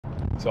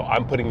So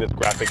I'm putting this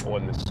graphic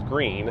on the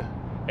screen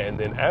and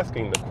then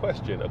asking the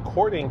question,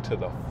 according to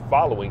the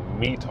following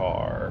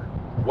METAR,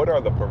 what are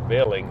the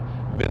prevailing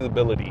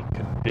visibility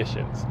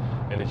conditions?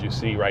 And as you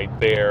see right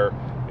there,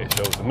 it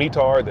shows the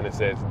METAR, then it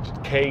says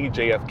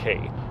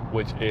KJFK,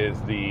 which is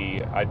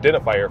the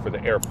identifier for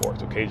the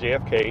airport. So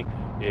KJFK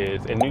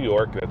is in New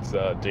York, that's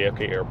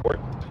JFK Airport.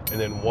 And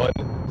then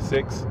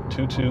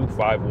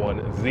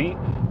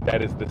 162251Z,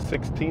 that is the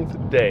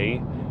 16th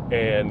day.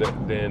 And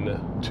then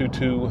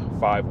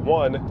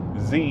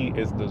 2251Z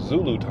is the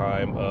Zulu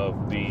time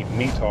of the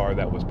METAR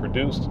that was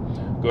produced.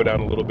 Go down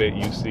a little bit,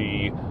 you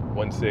see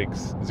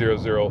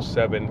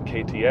 16007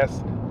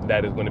 KTS,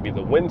 that is going to be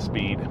the wind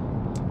speed.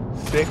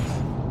 6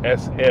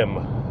 SM,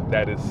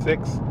 that is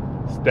 6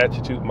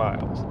 statute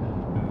miles.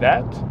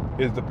 That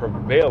is the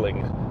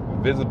prevailing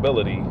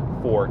visibility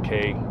for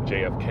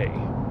KJFK.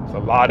 It's a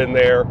lot in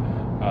there.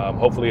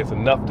 Hopefully it's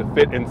enough to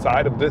fit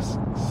inside of this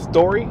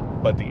story,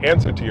 but the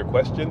answer to your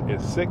question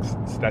is 6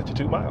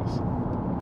 statute miles.